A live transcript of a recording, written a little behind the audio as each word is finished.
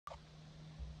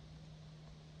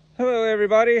Hello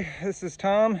everybody, this is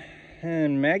Tom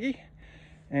and Maggie,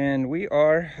 and we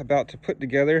are about to put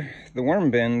together the worm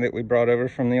bin that we brought over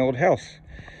from the old house.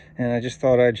 And I just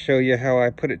thought I'd show you how I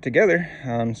put it together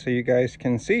so you guys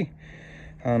can see,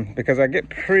 because I get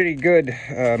pretty good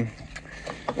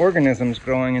organisms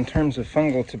growing in terms of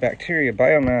fungal to bacteria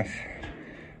biomass.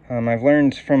 I've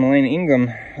learned from Elaine Ingham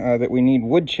that we need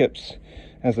wood chips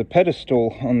as a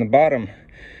pedestal on the bottom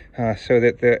so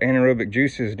that the anaerobic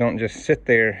juices don't just sit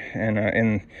there and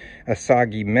in a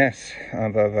soggy mess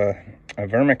of a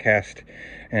vermicast,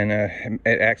 and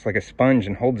it acts like a sponge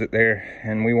and holds it there,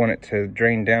 and we want it to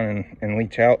drain down and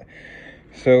leach out.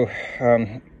 So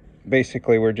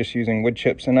basically we're just using wood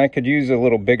chips, and I could use a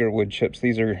little bigger wood chips.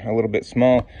 These are a little bit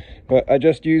small, but I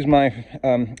just used my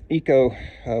Eco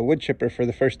wood chipper for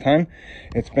the first time.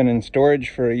 It's been in storage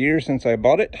for a year since I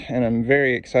bought it, and I'm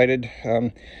very excited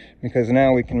because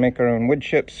now we can make our own wood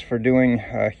chips for doing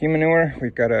humanure.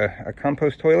 We've got a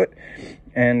compost toilet,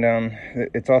 and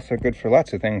it's also good for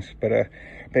lots of things, but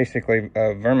basically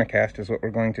vermicast is what we're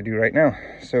going to do right now.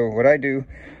 So what I do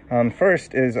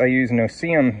first is I use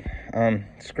no-see-um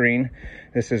screen.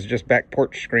 This is just back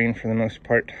porch screen for the most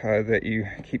part that you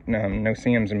keep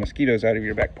no-see-ums and mosquitoes out of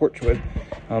your back porch with.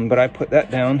 But I put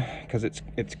that down because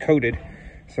it's coated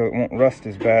so it won't rust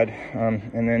as bad.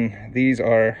 And then these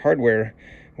are hardware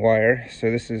wire.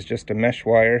 So this is just a mesh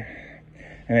wire,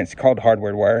 and it's called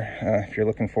hardware wire if you're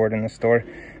looking for it in the store.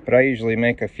 But I usually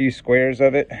make a few squares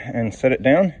of it and set it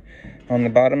down on the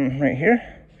bottom right here,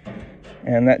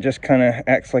 and that just kind of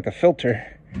acts like a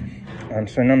filter,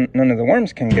 so none of the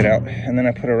worms can get out. And then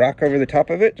I put a rock over the top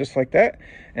of it just like that,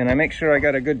 and I make sure I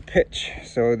got a good pitch.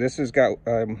 So this has got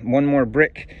one more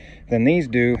brick than these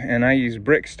do, and I use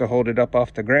bricks to hold it up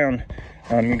off the ground.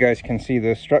 You guys can see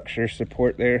the structure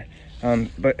support there,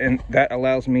 but that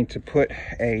allows me to put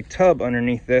a tub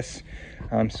underneath this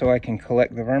so I can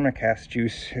collect the vermicast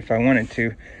juice if I wanted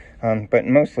to. But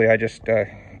mostly I just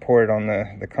pour it on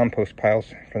the compost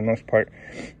piles for the most part.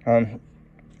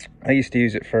 I used to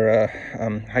use it for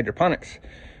hydroponics,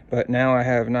 but now I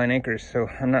have 9 acres, so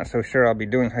I'm not so sure I'll be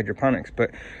doing hydroponics.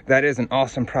 But that is an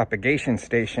awesome propagation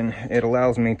station. It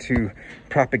allows me to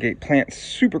propagate plants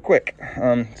super quick.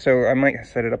 So I might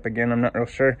set it up again, I'm not real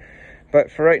sure. But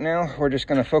for right now, we're just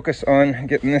going to focus on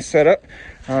getting this set up.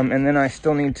 And then I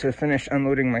still need to finish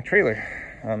unloading my trailer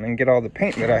and get all the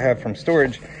paint that I have from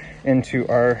storage into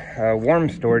our warm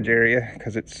storage area,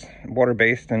 because it's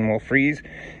water-based and will freeze,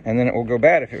 and then it will go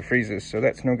bad if it freezes, so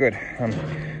that's no good.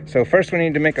 So first we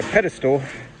need to make a pedestal,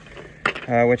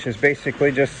 which is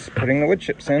basically just putting the wood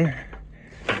chips in.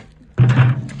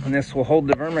 And this will hold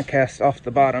the vermicast off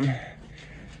the bottom.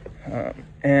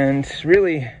 And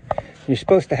really, you're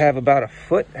supposed to have about a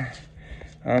foot,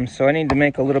 so I need to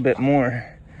make a little bit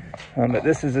more. But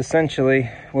this is essentially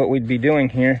what we'd be doing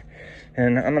here.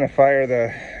 And I'm going to fire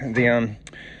the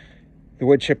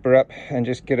wood chipper up and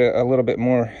just get a little bit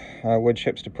more wood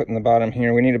chips to put in the bottom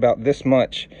here. We need about this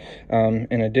much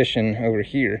in addition over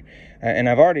here. And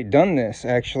I've already done this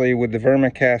actually with the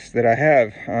vermicast that I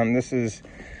have. This is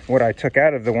what I took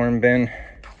out of the worm bin.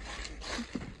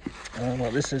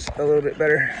 Well, this is a little bit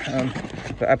better.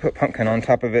 But I put pumpkin on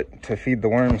top of it to feed the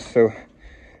worms. So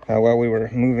while we were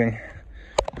moving,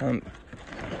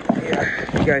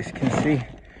 yeah, you guys can see.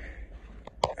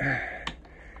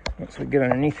 Once we get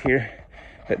underneath here,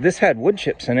 but this had wood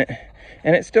chips in it,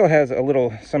 and it still has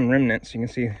some remnants. You can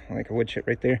see like a wood chip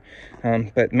right there,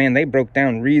 but man, they broke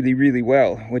down really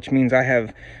well, which means I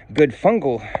have good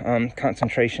fungal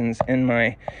concentrations in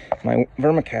my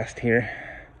vermicast here.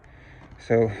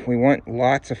 So we want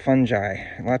lots of fungi,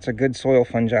 lots of good soil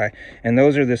fungi, and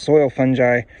those are the soil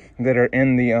fungi that are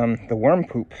in the worm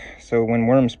poop. So when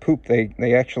worms poop,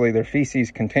 they actually, their feces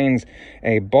contains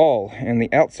a ball, and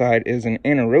the outside is an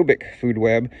anaerobic food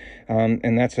web,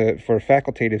 and that's for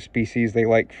facultative species. They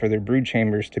like for their brood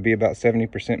chambers to be about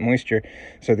 70% moisture.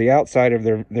 So the outside of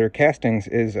their castings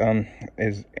is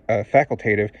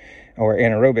facultative, or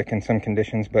anaerobic in some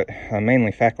conditions, but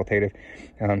mainly facultative.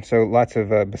 So lots of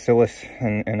bacillus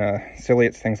and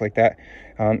ciliates, things like that.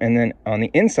 And then on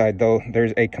the inside, though,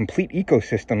 there's a complete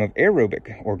ecosystem of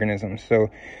aerobic organisms. So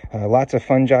lots of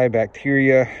fungi,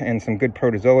 bacteria, and some good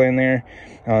protozoa in there,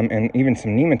 and even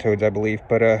some nematodes, I believe,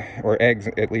 but or eggs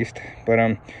at least.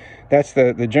 But that's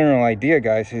the general idea,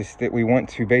 guys, is that we want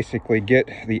to basically get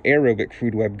the aerobic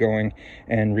food web going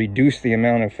and reduce the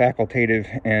amount of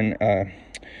facultative and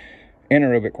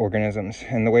anaerobic organisms.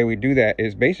 And the way we do that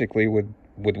is basically with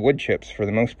with wood chips for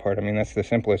the most part. I mean, that's the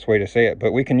simplest way to say it,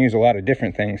 but we can use a lot of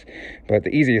different things. But the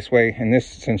easiest way, and this,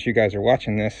 since you guys are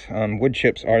watching this, wood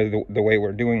chips are the way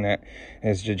we're doing that,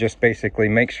 is to just basically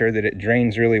make sure that it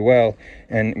drains really well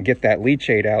and get that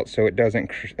leachate out so it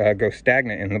doesn't go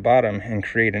stagnant in the bottom and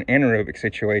create an anaerobic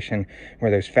situation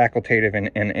where those facultative and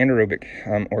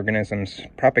anaerobic organisms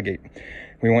propagate.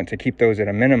 We want to keep those at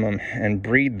a minimum and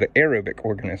breed the aerobic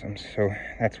organisms. So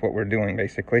that's what we're doing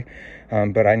basically.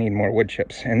 But I need more wood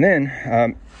chips. And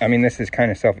then, I mean, this is kind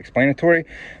of self-explanatory.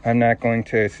 I'm not going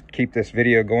to keep this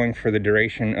video going for the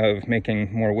duration of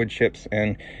making more wood chips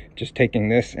and just taking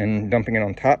this and dumping it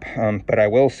on top. But I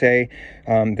will say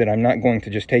that I'm not going to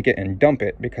just take it and dump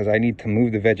it, because I need to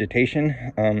move the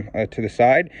vegetation to the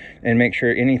side and make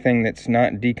sure anything that's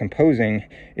not decomposing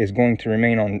is going to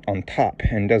remain on top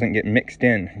and doesn't get mixed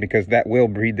in, because that will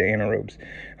breed the anaerobes.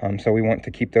 So we want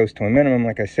to keep those to a minimum,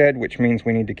 like I said, which means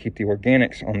we need to keep the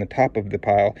organics on the top of the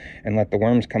pile and let the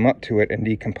worms come up to it and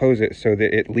decompose it so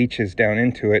that it leaches down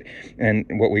into it. And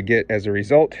what we get as a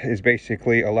result is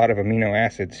basically a lot of amino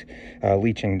acids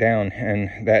leaching down,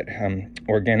 and that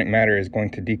organic matter is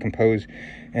going to decompose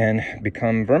and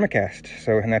become vermicast.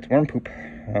 So, and that's worm poop.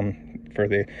 For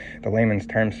the layman's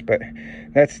terms. But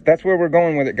that's where we're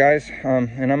going with it, guys.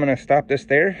 And I'm gonna stop this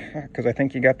there because I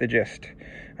think you got the gist.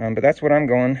 But that's what I'm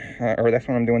going, or that's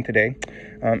what I'm doing today.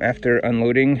 After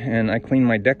unloading, and I cleaned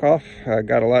my deck off,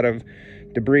 got a lot of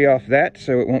debris off that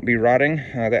so it won't be rotting.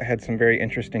 That had some very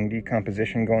interesting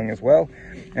decomposition going as well.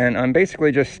 And I'm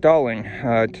basically just stalling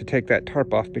to take that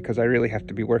tarp off because I really have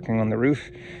to be working on the roof.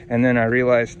 And then I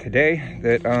realized today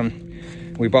that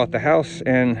we bought the house,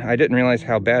 and I didn't realize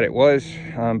how bad it was,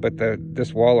 but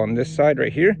this wall on this side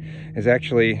right here is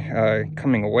actually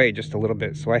coming away just a little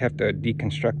bit, so I have to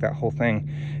deconstruct that whole thing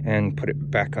and put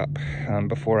it back up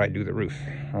before I do the roof.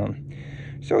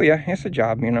 So yeah, it's a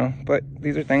job, you know, but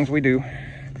these are things we do.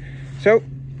 So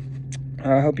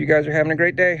I hope you guys are having a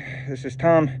great day. This is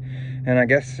Tom, and I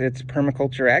guess it's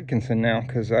Permaculture Atkinson now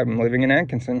because I'm living in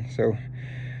Atkinson. So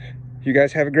you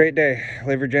guys have a great day.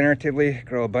 Live regeneratively,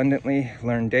 grow abundantly,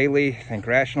 learn daily, think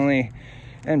rationally,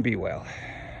 and be well.